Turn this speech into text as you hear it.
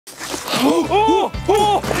Oh!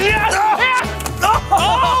 Oh! Yes! Yes!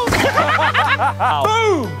 Oh!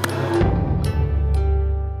 Boom!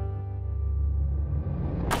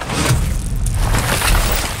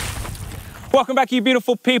 Welcome back, you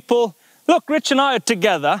beautiful people. Look, Rich and I are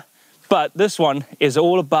together, but this one is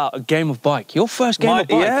all about a game of bike. Your first game of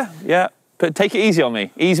bike. Yeah, yeah. But take it easy on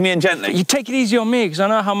me. Ease me in gently. You take it easy on me, because I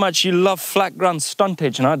know how much you love flat ground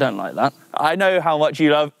stuntage, and I don't like that. I know how much you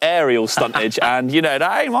love aerial stuntage, and you know,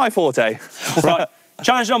 that ain't my forte. Right,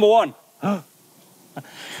 challenge number 1.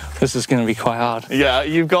 This is going to be quite hard. Yeah,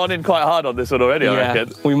 you've gone in quite hard on this one already, I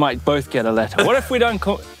reckon. We might both get a letter. What if we don't...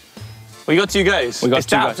 We got 2 goes. We got it's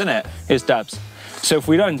 2 dabs, goes. isn't it? It's dabs. So if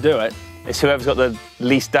we don't do it... It's whoever's got the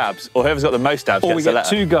least dabs, or whoever's got the most dabs gets a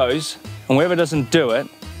letter. Or we get 2 goes, and whoever doesn't do it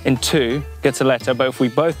in 2 gets a letter, but if we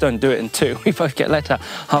both don't do it in 2, we both get a letter.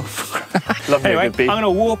 Oh. Anyway, I'm going to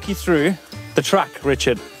walk you through the track,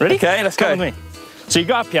 Richard. Ready? Okay, let's go. Come with me. So you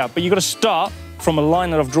go up here, but you've got to start from a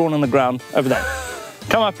line that I've drawn on the ground over there.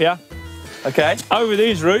 Come up here. Okay. Over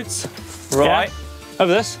these roots. Right. Yeah.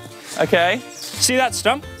 Over this. Okay. See that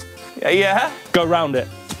stump? Yeah. Go round it.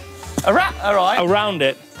 All right. Around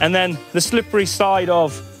it. And then the slippery side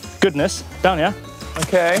of goodness, down here.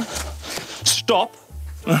 Okay. Stop.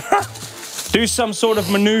 Do some sort of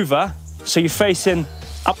maneuver, so you're facing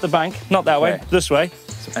up the bank, not that way, this way.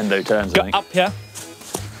 Some endo turns, Go I think. up here.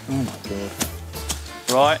 Oh my God.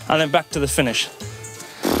 Right. And then back to the finish.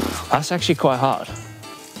 That's actually quite hard.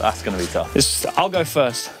 That's going to be tough. I'll go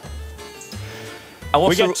first. And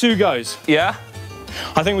We get 2 goes. Yeah?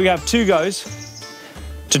 I think we have 2 goes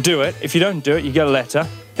to do it. If you don't do it, you get a letter.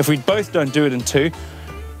 If we both don't do it in 2,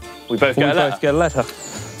 we both get a letter.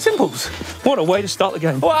 Simples. What a way to start the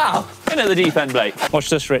game. Wow. In at the deep end, Blake. Watch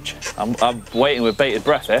this, Rich. I'm waiting with bated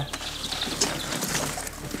breath here.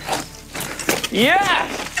 Yeah!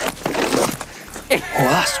 Oh,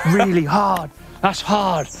 that's really hard. That's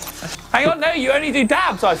hard. Hang on, no, you only do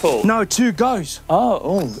dabs, I thought. No, 2 goes.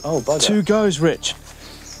 Oh, bugger. 2 goes, Rich.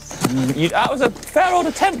 That was a fair old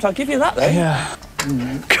attempt, I'll give you that, though. Yeah.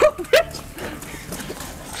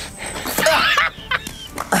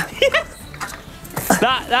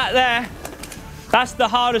 that there, that's the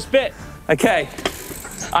hardest bit. Okay,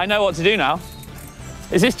 I know what to do now.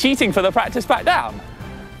 Is this cheating for the practice back down?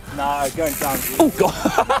 No, going down. Oh, God.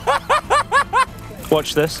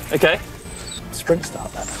 Watch this. Okay. Sprint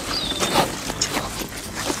start then.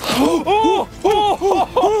 Oh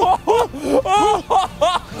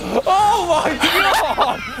my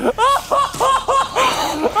God!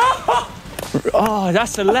 Oh,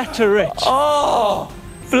 that's a letter, Rich. Oh,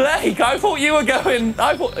 Blake, I thought you were going.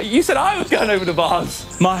 You said I was going over the bars.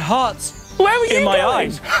 My heart's Where were you in my going?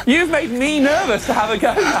 eyes. You've made me nervous to have a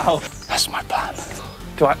go now. That's my plan.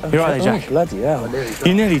 You're right there, Jack. Bloody hell.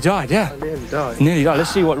 You nearly died, yeah. I nearly died. You nearly died.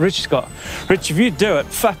 Let's see what Rich has got. Rich, if you do it,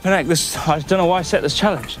 flipping heck, I don't know why I set this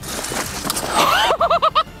challenge.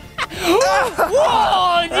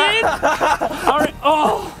 Whoa, dude!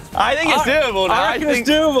 I think it's doable now. I reckon it's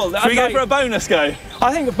doable. Should we go for a bonus go?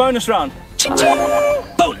 I think a bonus round.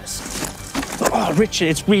 Bonus! Oh, Richard,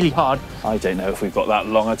 it's really hard. I don't know if we've got that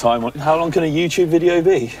long a time. How long can a YouTube video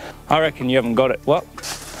be? I reckon you haven't got it. What?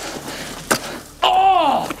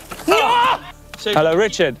 Oh! No! Hello,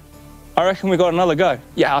 Richard. I reckon we got another go.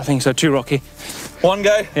 Yeah, I think so too, Rocky. 1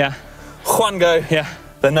 go? Yeah. 1 go? Yeah.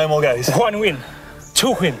 Then no more goes. 1 win.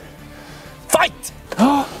 2 win. Fight! Look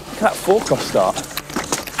at that 4-cross start.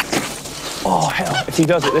 Oh, hell. If he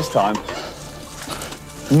does it this time.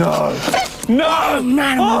 No. No! Oh,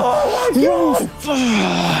 man. Oh, my God.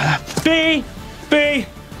 B.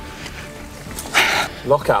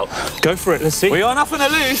 Lockout. Go for it, let's see. We got nothing to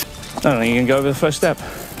lose. I don't think you can go over the first step.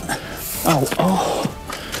 Oh.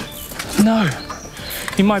 No.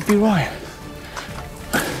 He might be right.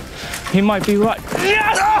 He might be right.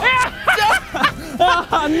 Yes!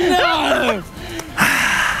 Oh, no!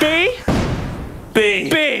 B.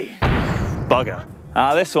 Bugger.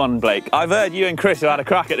 This one, Blake. I've heard you and Chris have had a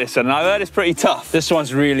crack at this one, and I've heard it's pretty tough. This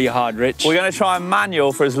one's really hard, Rich. We're going to try and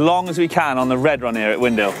manual for as long as we can on the red run here at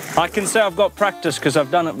Windhill. I can say I've got practice because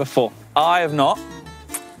I've done it before. I have not,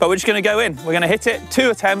 but we're just going to go in. We're going to hit it,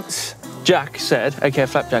 2 attempts. Jack said, aka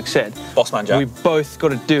Flapjack said, Bossman Jack. we both got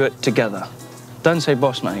to do it together. Don't say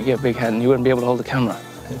boss man, you get a big head and you wouldn't be able to hold the camera.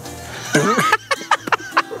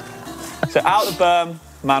 So out the berm,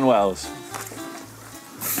 Manuel's.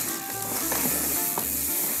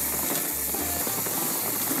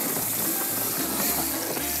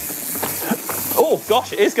 Oh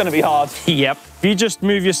gosh, it is going to be hard. Yep. If you just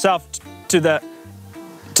move yourself to the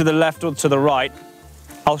left or to the right,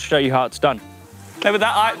 I'll show you how it's done. No, but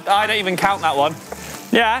that I don't even count that one.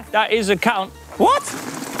 Yeah, that is a count. What?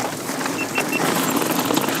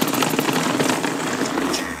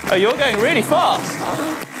 Oh, you're going really fast.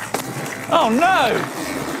 Oh, no.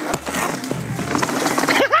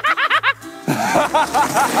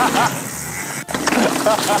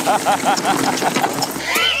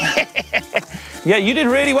 Yeah, you did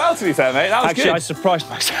really well, to be fair, mate. That was Actually, good. I surprised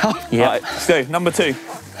myself. Yeah. Right, let's go. Number 2.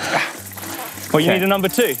 Well, you need a number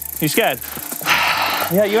 2. You scared?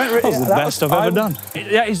 Yeah, you went really... That was the best I've ever done.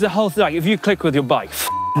 That is the whole thing. Like, if you click with your bike,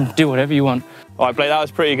 do whatever you want. All right, Blake, that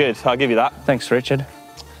was pretty good. I'll give you that. Thanks, Richard.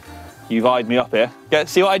 You've eyed me up here.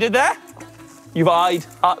 See what I did there? You've eyed,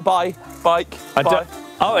 bike.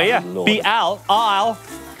 Oh, yeah. B.I.K.E.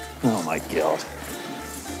 Oh, my God.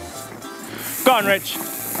 Go on, Rich.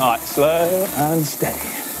 All right, slow and steady.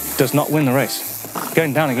 Does not win the race.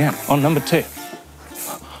 Going down again on number 2.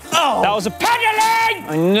 Oh! That was a pedaling!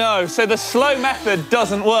 I know, so the slow method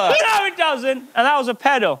doesn't work. No, it doesn't. And that was a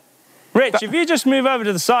pedal. Rich, if you just move over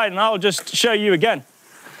to the side and I'll just show you again.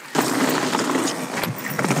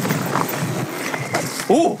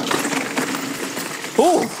 Ooh.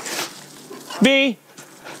 Ooh.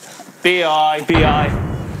 B.I.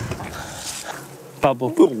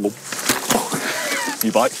 Bubble.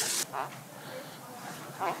 You bike.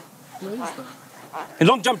 A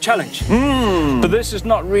long jump challenge. But this is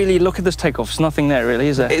not really, look at this takeoff. There's nothing there really,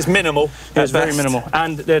 is there? It's minimal. It's very minimal.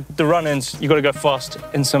 And the run-ins, you've got to go fast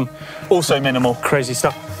in some also minimal. Crazy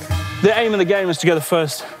stuff. The aim of the game is to go the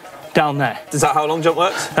first down there. Is that how long jump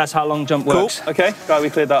works? That's how long jump works. Cool. Okay, glad we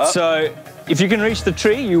cleared that up. So, if you can reach the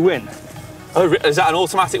tree, you win. Oh, is that an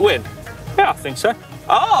automatic win? Yeah, I think so.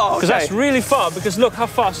 Oh, okay. Because that's really far, because look how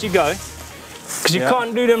fast you go. Because you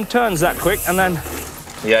can't do them turns that quick, and then...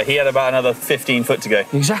 Yeah, he had about another 15 foot to go.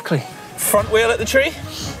 Exactly. Front wheel at the tree?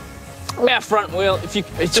 Yeah, front wheel. If you...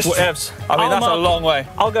 It's just whatevs. I mean, that's a long way.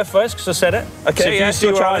 I'll go first, because I said it. Okay, so if you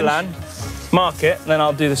see where I land, mark it, and then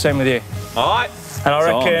I'll do the same with you. All right. And I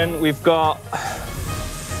reckon we've got...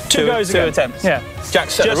 Two goes again. 2 attempts. Yeah. Jack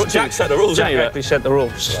set the rules, Jack actually set the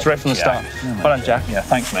rules, straight from the start. Well done, Jack. Yeah,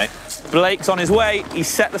 thanks, mate. Blake's on his way. He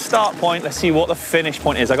set the start point. Let's see what the finish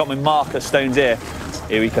point is. I got my marker stones here.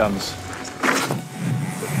 Here he comes.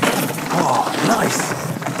 Oh, nice.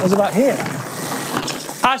 What's about here?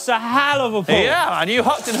 That's a hell of a pull. Yeah, man, you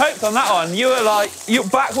hooked and hoped on that one. You were like, your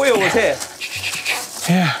back wheel was here.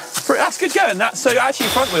 Yeah. That's good going. So actually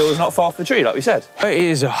front wheel was not far off the tree, like we said. It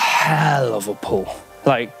is a hell of a pull.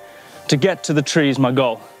 Like, to get to the tree is my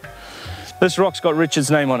goal. This rock's got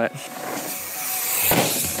Richard's name on it.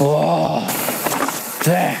 Oh,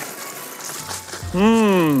 there.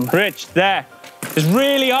 Rich, there. It's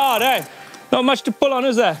really hard, eh? Not much to pull on,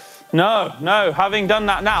 is there? No. Having done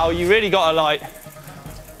that now, you really got to, like,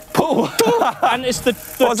 pull. And it's the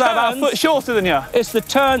what's that, about a foot shorter than you? It's the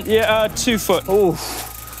turn, 2 foot. Ooh.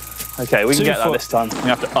 Okay, we can get that 2 foot. this time. I'm going to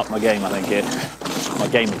have to up my game, I think, here. My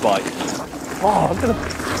game of bike. Oh, look at the...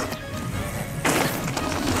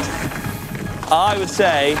 I would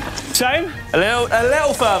say... Same? A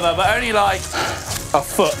little further, but only like a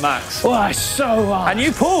foot max. Oh, it's so hard. And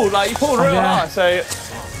you pulled real hard, so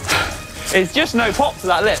it's just no pop to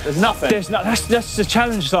that lip. There's nothing. That's the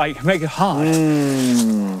challenge, like, make it hard.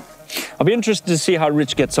 I'll be interested to see how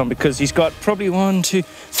Rich gets on, because he's got probably 1, 2,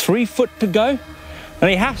 3 foot to go. And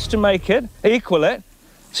he has to make it, equal it,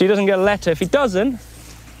 so he doesn't get a letter. If he doesn't,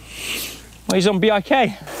 well, he's on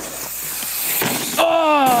B.I.K.E.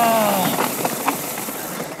 Oh!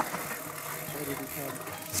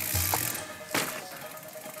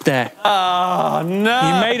 There. Oh, no.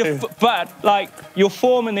 You made a but, like, your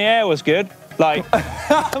form in the air was good. Like,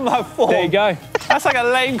 my form. There you go. That's like a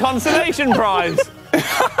lame consolation prize.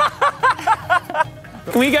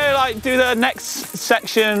 Can we go, like, do the next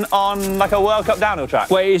section on, like, a World Cup downhill track?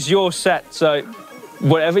 Well, it is your set, so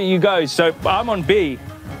whatever you go. So I'm on B.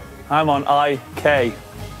 I'm on I.K.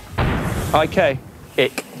 I.K.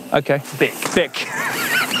 Ick. Okay. Bick.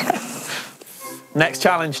 Next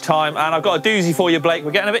challenge time, and I've got a doozy for you, Blake.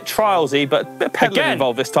 We're getting a bit trialsy, but a bit of pedaling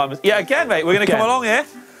involved this time. Yeah, again, mate. We're going to come along here,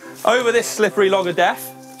 over this slippery log of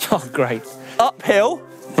death. Oh, great. Uphill.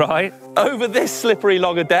 Right. Over this slippery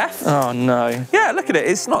log of death. Oh, no. Yeah, look at it.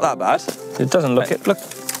 It's not that bad. It doesn't look it. Look.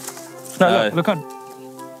 No, look on.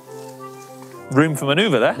 Room for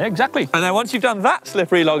manoeuvre there. Yeah, exactly. And then once you've done that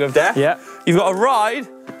slippery log of death, you've got to ride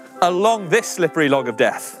along this slippery log of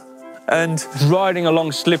death. And riding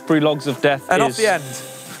along slippery logs of death and off the end.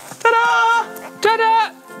 Ta-da!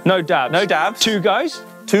 Ta-da! No dabs. No dabs. 2 goes.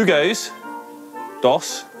 2 goes.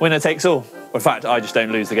 DOS. Winner takes all. In fact, I just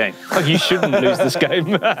don't lose the game. Oh, you shouldn't lose this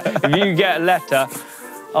game. If you get a letter...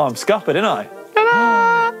 Oh, I'm scuppered, didn't I?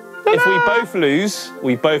 Ta-da! Ta-da! If we both lose,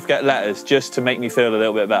 we both get letters just to make me feel a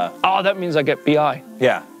little bit better. Oh, that means I get B.I.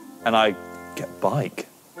 Yeah. And I get bike.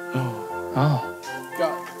 Oh.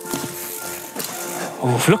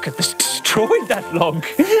 Oh, look at this, destroyed that log.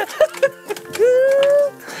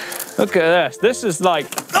 Look at this. This is like.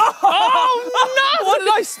 Oh no! What did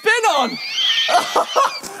I spin on?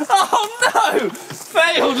 Oh no!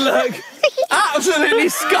 Failed look. Absolutely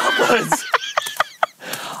scuppered.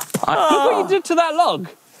 Look what you did to that log.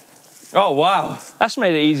 Oh wow. That's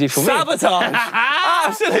made it easy for me. Sabotage.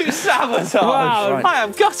 Absolute sabotage. Wow. Right. I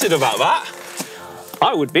am gutted about that.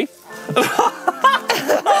 I would be.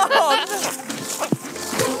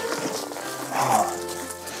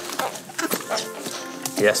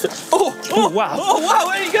 Yes. Oh, wow. Oh, wow,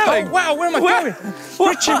 where are you going? Oh, wow, where am I going?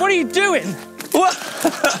 Richard, what are you doing? What?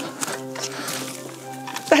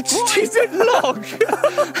 That stupid log.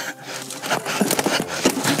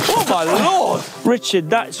 Oh, my Lord. Richard,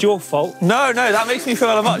 that's your fault. No, that makes me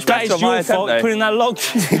feel much better. That is your fault, putting that log.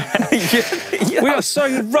 Yeah. We are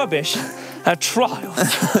so rubbish at trials.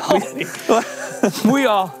 We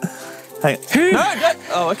are. Hang on. Who? No.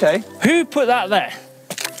 Oh, okay. Who put that there?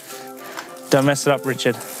 Don't mess it up,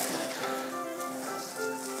 Richard.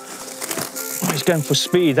 Oh, he's going for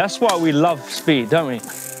speed. That's why we love speed, don't we?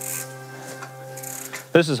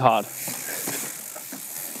 This is hard.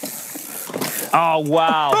 Oh,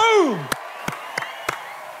 wow. Boom!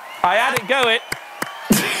 I had it going.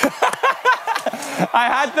 I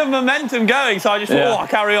had the momentum going, so I just thought, I'll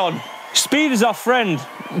carry on. Speed is our friend.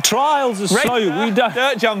 Trials are slow. We don't.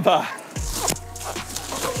 Dirt jumper.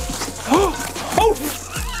 Oh!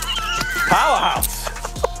 Powerhouse.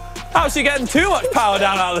 How's she getting too much power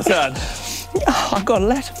down out of the turn? I got a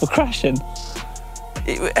letter for crashing.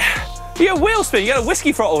 You got a wheel spin, you got a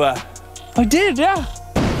whiskey throttle there. I did, yeah.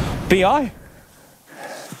 B.I.K.E.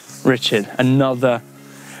 Richard, another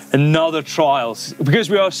trials. Because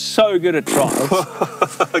we are so good at trials.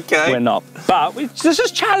 Okay. We're not. But this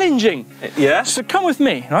is challenging. Yeah? So come with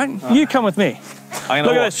me, right? You come with me. I'm gonna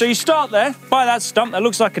Look at watch. this. So you start there, by that stump. That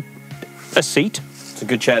looks like a seat. It's a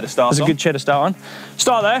good chair to start It's a good chair to start on.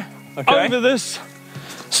 Start there. Okay. Over this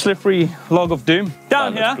slippery log of doom.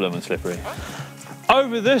 Down here. Blooming slippery.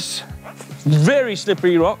 Over this very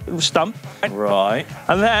slippery stump. Right.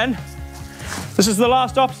 And then, this is the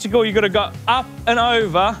last obstacle. You've got to go up and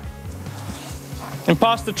over and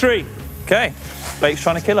past the tree. Okay. Blake's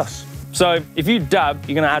trying to kill us. So if you dab,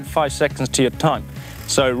 you're going to add 5 seconds to your time.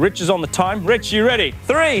 So Rich is on the time. Rich, you ready?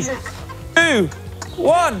 3, 2,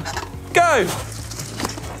 1, go!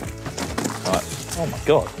 Right. Oh my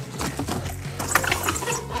God.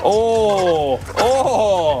 Oh!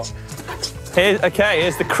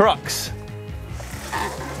 Here's the crux.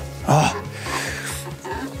 Oh.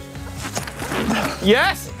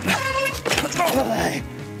 Yes!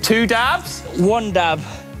 2 dabs? 1 dab.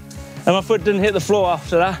 And my foot didn't hit the floor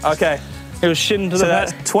after that. Okay. It was shin to the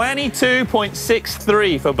that's bed.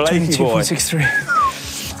 22.63 for Blakey boy. 22.63.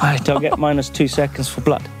 All right, I'll get minus 2 seconds for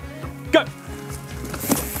blood. Go!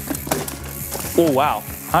 Oh, wow.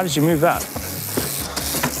 How did you move that?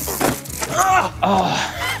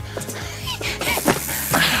 Oh.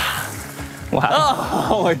 Wow.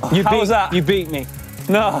 Oh my God. How was that? You beat me.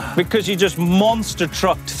 No. Because you just monster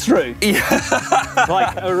trucked through. Yeah.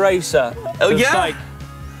 Like a racer. Oh, It's yeah. like,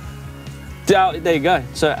 there you go.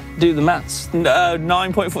 So do the maths.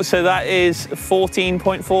 9.4, so that is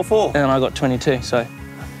 14.44. And I got 22, so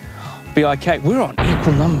B.I.K.E. We're on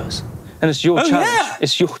equal numbers. And it's your challenge. Yeah.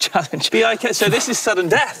 It's your challenge. B.I.K.E, so this is sudden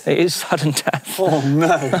death. It is sudden death. Oh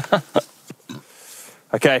no.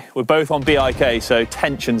 Okay, we're both on B.I.K.E, so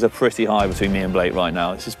tensions are pretty high between me and Blake right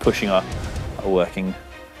now. This is pushing our working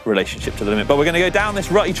relationship to the limit. But we're going to go down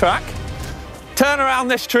this rutty track, turn around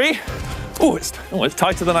this tree. Oh, it's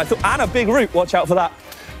tighter than I thought. And a big root, watch out for that.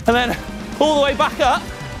 And then all the way back up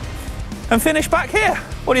and finish back here.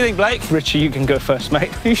 What do you think, Blake? Richie, you can go first,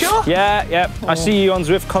 mate. You sure? Yeah. Oh. I see you on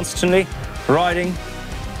Zwift constantly, riding.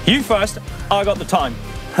 You first, I got the time.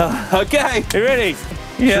 Okay. You ready?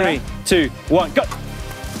 Yeah. 3, 2, 1, go.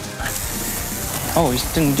 Oh, he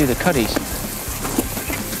didn't do the cuddies.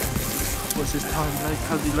 What's his time, Blake?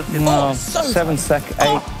 How's he looking? No, so 7 seconds,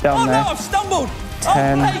 8 down there. Oh no, I've stumbled.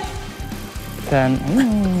 10. Oh, Blake. 10.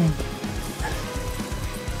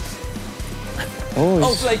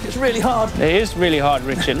 Oh, Blake, it's really hard. It is really hard,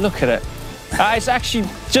 Richard. Look at it. It's actually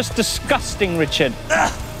just disgusting, Richard.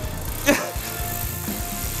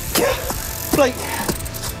 Blake,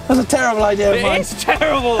 that's a terrible idea of mine. It is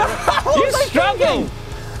terrible. You struggle.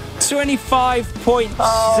 25.77.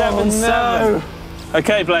 Oh, no.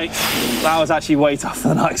 Okay, Blake, that was actually way tougher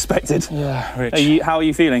than I expected. Yeah, Rich. How are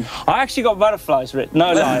you feeling? I actually got butterflies, Rich.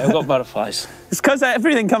 No lie, I've got butterflies. It's because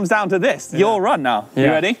everything comes down to this. Yeah. Your run now. Yeah.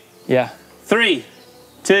 You ready? Yeah. 3,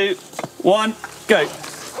 2, 1, go.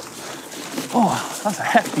 Oh, that's a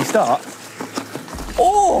hefty start.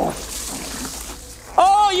 Oh!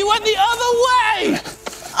 Oh, you went the other way!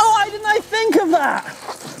 Oh, why didn't I think of that?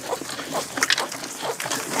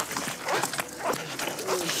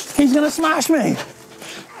 He's gonna smash me.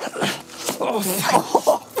 Oh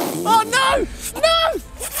no! No!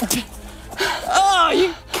 Oh,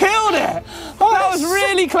 you killed it! Oh, that was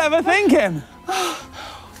really clever thinking.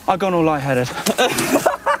 I've gone all lightheaded.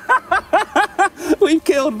 We've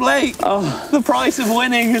killed Blake. Oh, the price of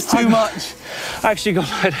winning is too much. I actually got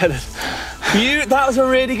lightheaded. That was a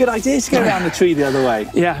really good idea to go down the tree the other way.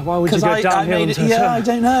 Yeah, why would you go downhill? Yeah, I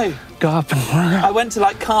don't know. Go up and run. I went to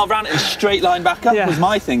like carve around it and straight line back up was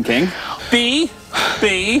my thinking.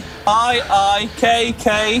 B.I.K.E.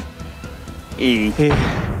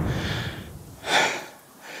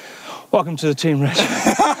 Welcome to the team, Rich.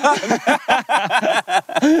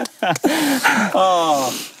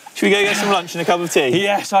 Oh, should we go get some lunch and a cup of tea?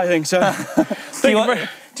 Yes, I think so.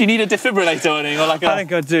 Do you need a defibrillator or anything? Or like I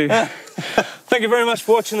think I do. Thank you very much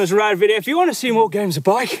for watching this ride video. If you want to see more games of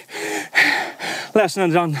bike, let us know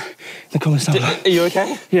down in the comments down below. Are you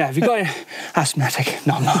okay? Yeah, have you got your asthmatic?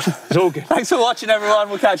 No, I'm not. It's all good. Thanks for watching, everyone.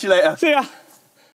 We'll catch you later. See ya.